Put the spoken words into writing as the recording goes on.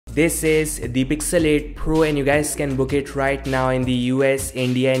This is the Pixel 8 Pro and you guys can book it right now in the US,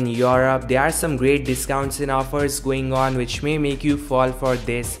 India and Europe. There are some great discounts and offers going on which may make you fall for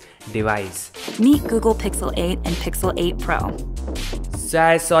this device. Meet Google Pixel 8 and Pixel 8 Pro. So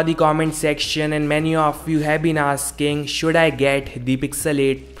I saw the comment section and many of you have been asking, should I get the Pixel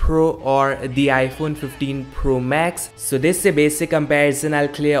 8 Pro or the iPhone 15 Pro Max? So this is a basic comparison. I'll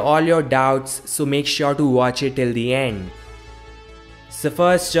clear all your doubts, so make sure to watch it till the end. So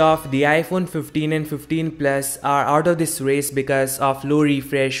first off, the iPhone 15 and 15 Plus are out of this race because of low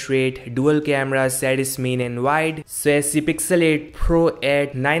refresh rate, dual cameras that is main and wide. So as the Pixel 8 Pro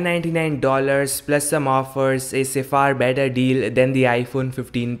at $999 plus some offers is a far better deal than the iPhone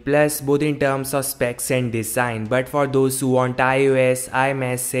 15 Plus, both in terms of specs and design. But for those who want iOS,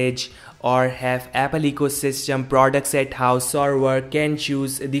 iMessage or have Apple ecosystem products at house or work can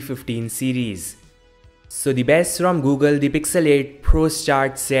choose the 15 series. So the best from Google, the Pixel 8 Pro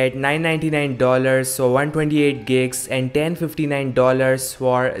starts at $999 for 128 gigs and $1,059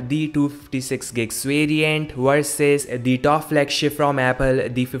 for the 256 gigs variant versus the top flagship from Apple,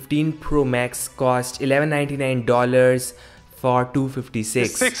 the 15 Pro Max cost $1,199 for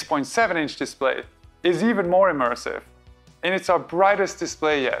 256. The 6.7-inch display is even more immersive, and it's our brightest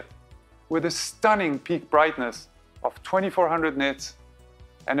display yet, with a stunning peak brightness of 2400 nits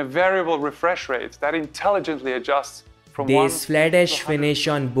and a variable refresh rate that intelligently adjusts from There's flat edge finish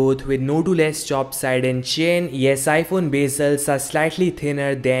on both with no to less top side and chin. Yes, iPhone bezels are slightly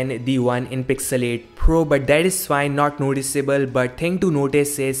thinner than the one in Pixel 8 Pro, but that is fine, not noticeable. But thing to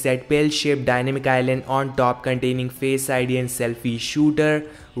notice is that pill-shaped dynamic island on top containing Face ID and selfie shooter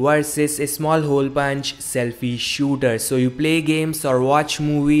versus a small hole punch selfie shooter. So you play games or watch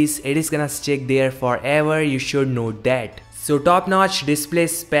movies, it is gonna stick there forever, you should note that. So top-notch display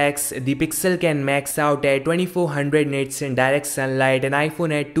specs, the Pixel can max out at 2400 nits in direct sunlight and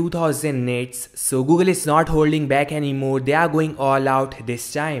iPhone at 2000 nits. So Google is not holding back anymore, they are going all out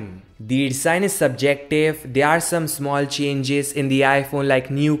this time. The design is subjective, there are some small changes in the iPhone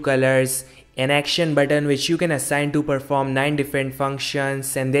like new colors, an action button which you can assign to perform 9 different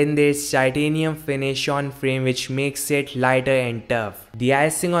functions, and then there's titanium finish on frame which makes it lighter and tough. The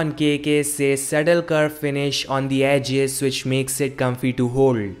icing on cake is a subtle curve finish on the edges which makes it comfy to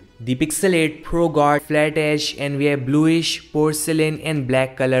hold. The Pixel 8 Pro got flat edge and we have bluish, porcelain and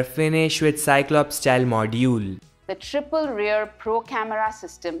black color finish with Cyclops style module. The triple rear Pro camera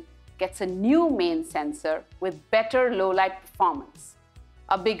system gets a new main sensor with better low light performance,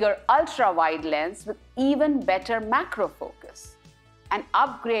 a bigger ultra-wide lens with even better macro focus, an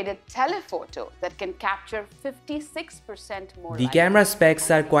upgraded telephoto that can capture 56% more The light. camera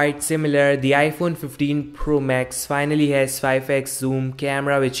specs are quite similar. The iPhone 15 Pro Max finally has 5x zoom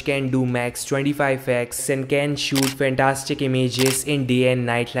camera which can do max 25x and can shoot fantastic images in day and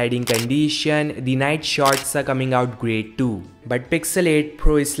night lighting condition. The night shots are coming out great too. But Pixel 8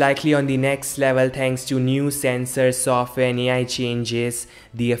 Pro is likely on the next level thanks to new sensors, software and AI changes.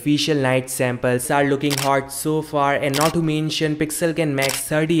 The official night samples are looking hot so far, and not to mention Pixel can max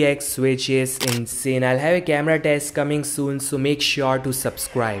 30x which is insane. I'll have a camera test coming soon, so make sure to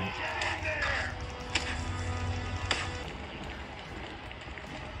subscribe.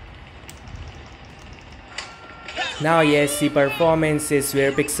 Now yes, the performance is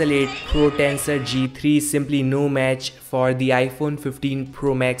where Pixel 8 Pro Tensor G3 simply no match for the iPhone 15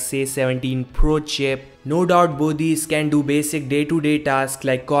 Pro Max A17 Pro chip. No doubt both these can do basic day-to-day tasks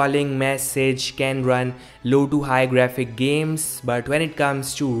like calling, message, can run low to high graphic games, but when it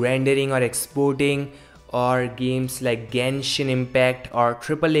comes to rendering or exporting or games like Genshin Impact or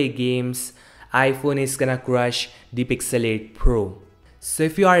AAA games, iPhone is gonna crush the Pixel 8 Pro. So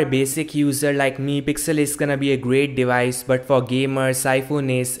if you are a basic user like me, Pixel is gonna be a great device, but for gamers, iPhone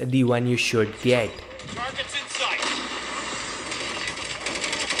is the one you should get. Targets in sight.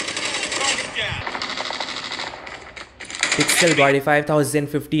 Target down. Pixel got a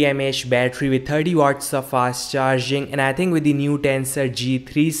 5050 mAh battery with 30 watts of fast charging, and I think with the new Tensor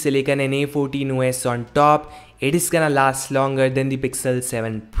G3 Silicon and A14 OS on top, it is gonna last longer than the Pixel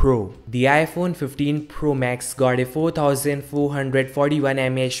 7 Pro. The iPhone 15 Pro Max got a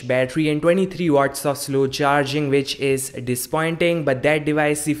 4441 mAh battery and 23 watts of slow charging, which is disappointing, but that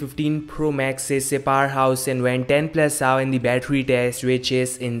device, the 15 Pro Max, is a powerhouse and went 10+ hours in the battery test, which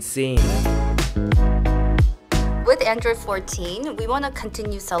is insane. With Android 14, we want to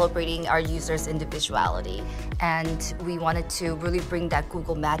continue celebrating our users' individuality, and we wanted to really bring that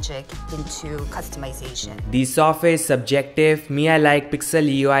Google magic into customization. The software is subjective. Me, I like Pixel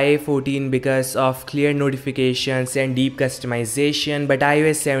UI 14 because of clear notifications and deep customization, but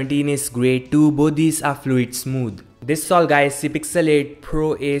iOS 17 is great too. Both these are fluid smooth. This all guys, the Pixel 8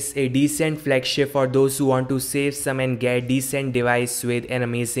 Pro is a decent flagship for those who want to save some and get decent device with an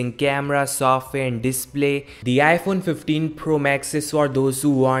amazing camera, software and display. The iPhone 15 Pro Max is for those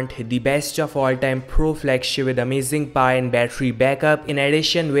who want the best of all time pro flagship with amazing power and battery backup, in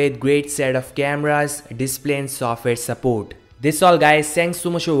addition with great set of cameras, display and software support. This all guys, thanks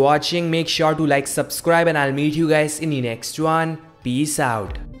so much for watching. Make sure to like, subscribe and I'll meet you guys in the next one. Peace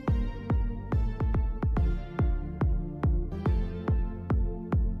out.